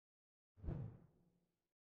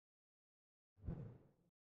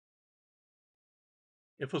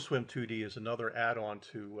InfoSWM 2D is another add-on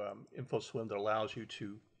to InfoSWM that allows you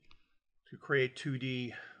to create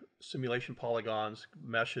 2D simulation polygons,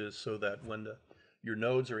 meshes, so that when your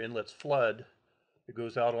nodes or inlets flood, it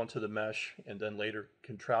goes out onto the mesh and then later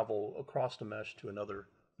can travel across the mesh to another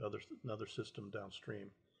system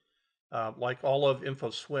downstream. Like all of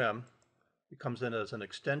InfoSWM, it comes in as an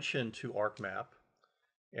extension to ArcMap,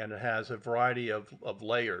 and it has a variety of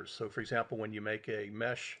layers. So for example, when you make a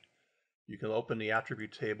mesh, you can open the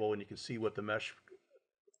attribute table and you can see what the mesh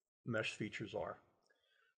features are.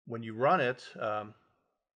 When you run it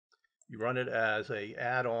as an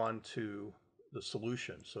add-on to the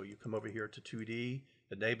solution. So you come over here to 2D,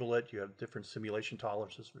 enable it. You have different simulation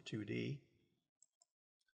tolerances for 2D.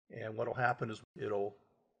 And what will happen is it'll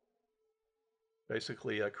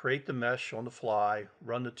basically create the mesh on the fly,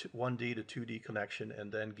 run the 1D to 2D connection, and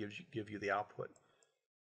then give you the output.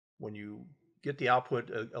 When you get the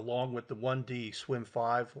output along with the 1D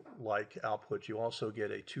SWM5 like output, you also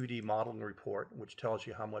get a 2D modeling report, which tells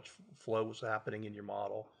you how much flow was happening in your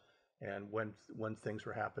model and when things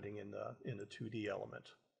were happening in the 2D element.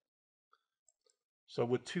 So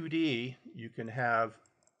with 2D, you can have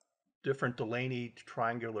different Delaney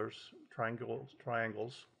triangles.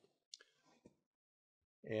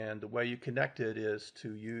 And the way you connect it is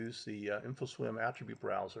to use the InfoSWM attribute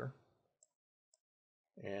browser.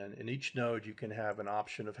 And in each node, you can have an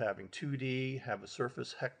option of having 2D, have a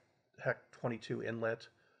surface HEC22 inlet,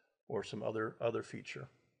 or some other feature.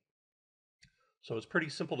 So it's pretty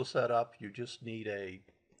simple to set up. You just need a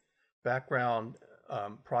background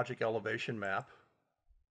project elevation map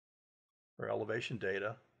or elevation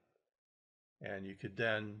data, and you could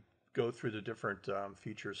then go through the different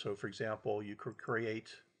features. So for example, you could create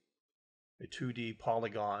a 2D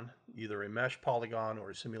polygon, either a mesh polygon or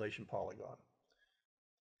a simulation polygon.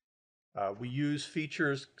 We use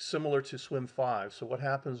features similar to SWM5. So what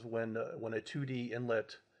happens when a 2D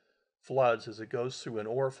inlet floods is it goes through an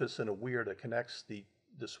orifice in a weir that connects the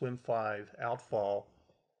SWM5 outfall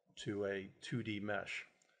to a 2D mesh.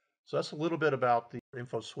 So that's a little bit about the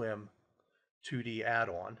InfoSWM 2D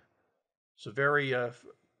add-on. It's a very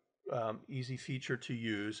easy feature to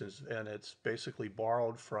use, and it's basically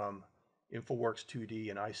borrowed from InfoWorks 2D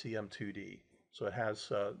and ICM 2D. So it has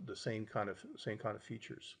the same kind of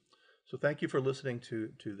features. So thank you for listening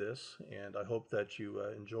to this, and I hope that you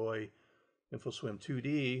enjoy InfoSWM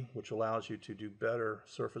 2D, which allows you to do better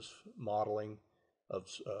surface modeling of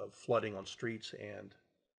flooding on streets and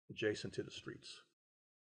adjacent to the streets.